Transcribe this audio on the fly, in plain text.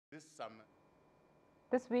this summer.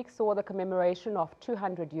 This week saw the commemoration of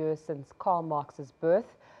 200 years since Karl Marx's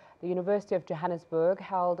birth. The University of Johannesburg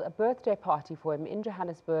held a birthday party for him in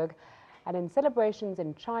Johannesburg, and in celebrations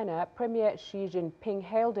in China, Premier Xi Jin Ping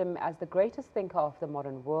hailed him as the greatest thinker of the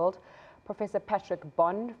modern world. Professor Patrick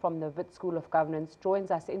Bond from the Wits School of Governance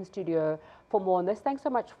joins us in studio for more on this. Thanks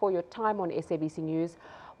so much for your time on SABC News.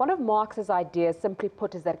 One of Marx's ideas, simply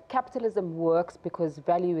put, is that capitalism works because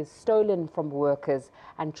value is stolen from workers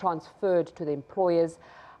and transferred to the employers.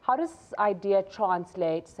 How does this idea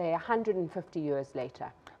translate, say, 150 years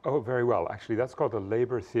later? Oh, very well. Actually, that's called the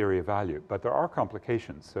labor theory of value. But there are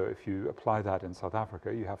complications. So if you apply that in South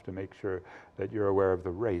Africa, you have to make sure that you're aware of the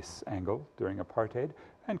race angle during apartheid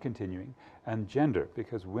and continuing, and gender,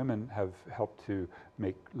 because women have helped to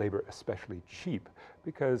make labor especially cheap,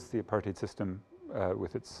 because the apartheid system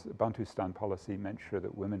with its Bantustan policy meant sure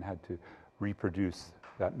that women had to reproduce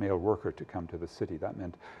that male worker to come to the city. That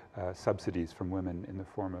meant subsidies from women in the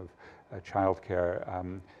form of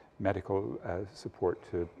childcare, medical support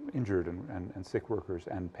to injured and sick workers,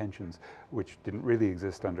 and pensions, which didn't really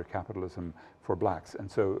exist under capitalism for blacks.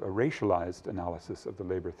 And so a racialized analysis of the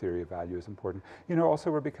labor theory of value is important. You know,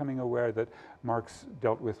 also we're becoming aware that Marx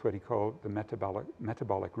dealt with what he called the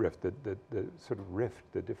metabolic rift, the sort of rift,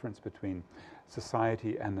 the difference between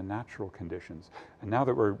society and the natural conditions. And now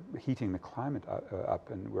that we're heating the climate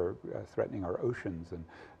up and we're threatening our oceans, and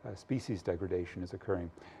species degradation is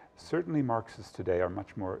occurring, certainly Marxists today are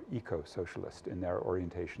much more eco-socialist in their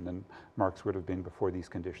orientation than Marx would have been before these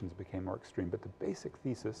conditions became more extreme. But the basic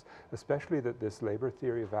thesis, especially that this labor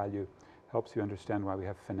theory of value helps you understand why we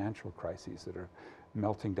have financial crises that are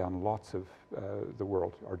melting down lots of the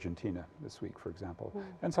world, Argentina this week, for example,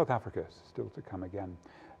 and South Africa still to come again.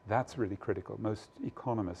 That's really critical. Most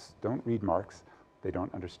economists don't read Marx. They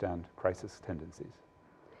don't understand crisis tendencies.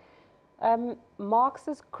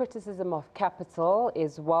 Marx's criticism of capital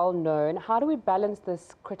is well known. How do we balance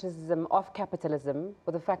this criticism of capitalism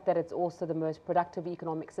with the fact that it's also the most productive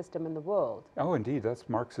economic system in the world? Oh, indeed. That's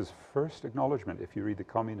Marx's first acknowledgement, if you read the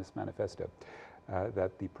Communist Manifesto,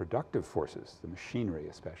 that the productive forces, the machinery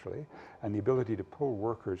especially, and the ability to pull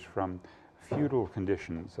workers from feudal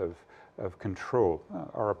conditions of control,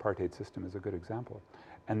 our apartheid system is a good example,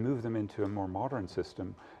 and move them into a more modern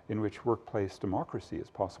system in which workplace democracy is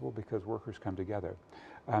possible because workers come together.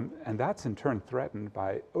 And that's in turn threatened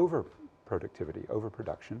by overproductivity,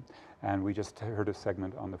 overproduction. And we just heard a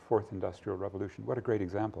segment on the fourth industrial revolution. What a great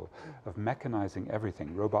example of mechanizing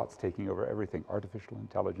everything, robots taking over everything, artificial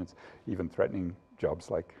intelligence, even threatening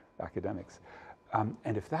jobs like academics. And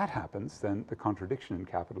if that happens, then the contradiction in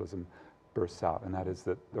capitalism bursts out, and that is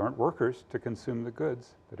that there aren't workers to consume the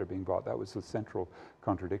goods that are being bought. That was the central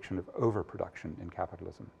contradiction of overproduction in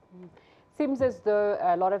capitalism. Seems as though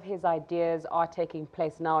a lot of his ideas are taking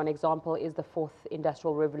place now. An example is the fourth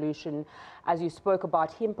industrial revolution. As you spoke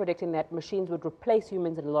about, him predicting that machines would replace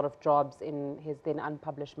humans in a lot of jobs in his then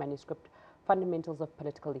unpublished manuscript, Fundamentals of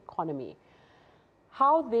Political Economy.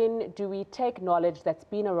 How then do we take knowledge that's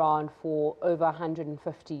been around for over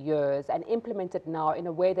 150 years and implement it now in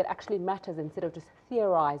a way that actually matters instead of just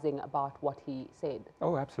theorizing about what he said?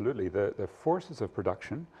 Oh, absolutely. The forces of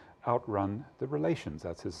production outrun the relations.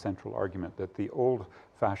 That's his central argument, that the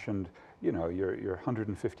old-fashioned, you know, your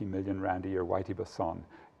 150 million rand a year Whitey Basson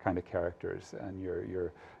kind of characters, and your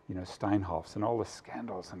you know, Steinhoffs and all the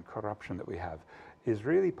scandals and corruption that we have is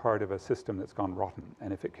really part of a system that's gone rotten.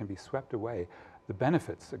 And if it can be swept away, the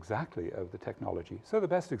benefits exactly of the technology. So the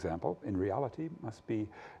best example in reality must be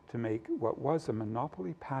to make what was a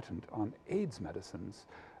monopoly patent on AIDS medicines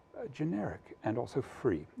generic and also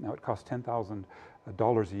free. Now it costs $10,000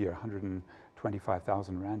 a year,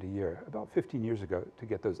 125,000 rand a year, about 15 years ago to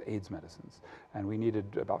get those AIDS medicines. And we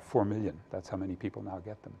needed about 4 million. That's how many people now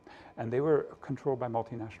get them. And they were controlled by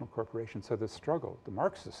multinational corporations. So the struggle, the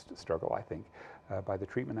Marxist struggle, I think, by the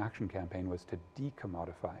Treatment Action Campaign was to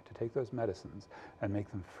decommodify, to take those medicines and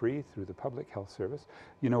make them free through the public health service.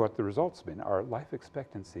 You know what the results have been? Our life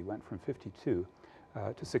expectancy went from 52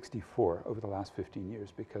 to 64 over the last 15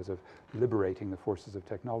 years because of liberating the forces of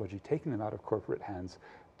technology, taking them out of corporate hands,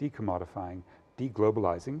 decommodifying,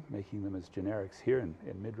 deglobalizing, making them as generics here in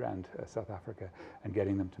Midrand, South Africa, and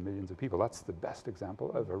getting them to millions of people. That's the best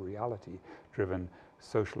example of a reality-driven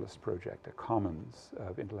socialist project, a commons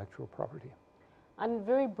of intellectual property. And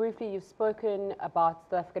very briefly, you've spoken about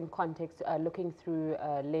South African context, looking through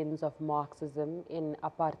a lens of Marxism in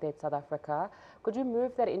apartheid South Africa. Could you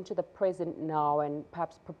move that into the present now and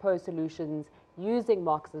perhaps propose solutions using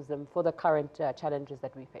Marxism for the current challenges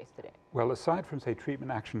that we face today? Well, aside from, say,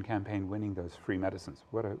 Treatment Action Campaign winning those free medicines,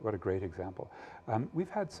 what a great example. We've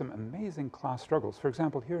had some amazing class struggles. For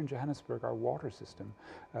example, here in Johannesburg, our water system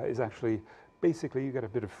is actually basically, you get a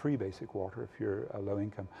bit of free basic water if you're low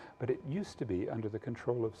income, but it used to be under the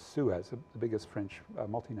control of Suez, the biggest French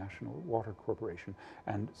multinational water corporation,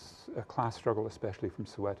 and a class struggle, especially from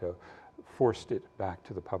Soweto, forced it back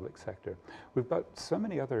to the public sector. We've got so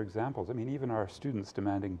many other examples. I mean, even our students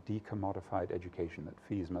demanding decommodified education, that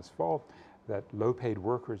fees must fall, that low-paid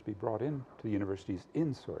workers be brought in to the universities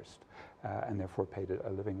insourced, and therefore paid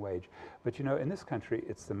a living wage. But you know, in this country,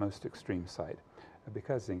 it's the most extreme side.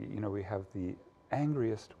 Because, you know, we have the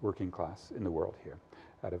angriest working class in the world here.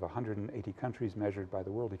 Out of 180 countries measured by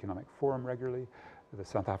the World Economic Forum regularly, the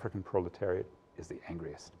South African proletariat is the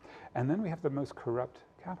angriest. And then we have the most corrupt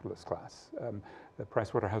capitalist class. The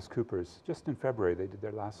PricewaterhouseCoopers, just in February, they did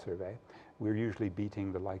their last survey. We're usually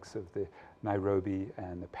beating the likes of the Nairobi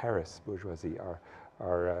and the Paris bourgeoisie,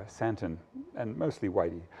 our Santon and mostly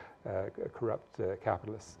whitey corrupt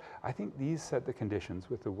capitalists. I think these set the conditions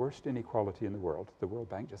with the worst inequality in the world. The World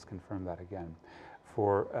Bank just confirmed that again,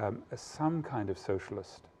 for some kind of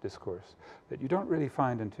socialist discourse that you don't really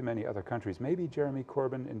find in too many other countries. Maybe Jeremy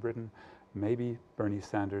Corbyn in Britain, maybe Bernie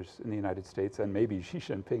Sanders in the United States, and maybe Xi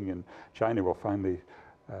Jin Ping in China will finally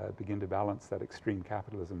begin to balance that extreme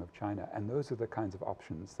capitalism of China. And those are the kinds of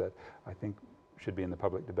options that I think should be in the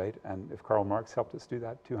public debate. And if Karl Marx helped us do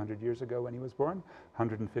that 200 years ago when he was born,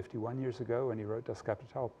 151 years ago when he wrote Das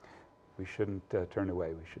Kapital, we shouldn't turn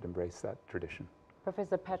away. We should embrace that tradition.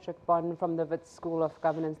 Professor Patrick Bond from the Wits School of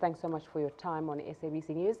Governance, thanks so much for your time on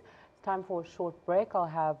SABC News. It's time for a short break. I'll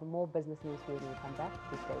have more business news for you when we come back.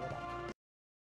 Please stay with us.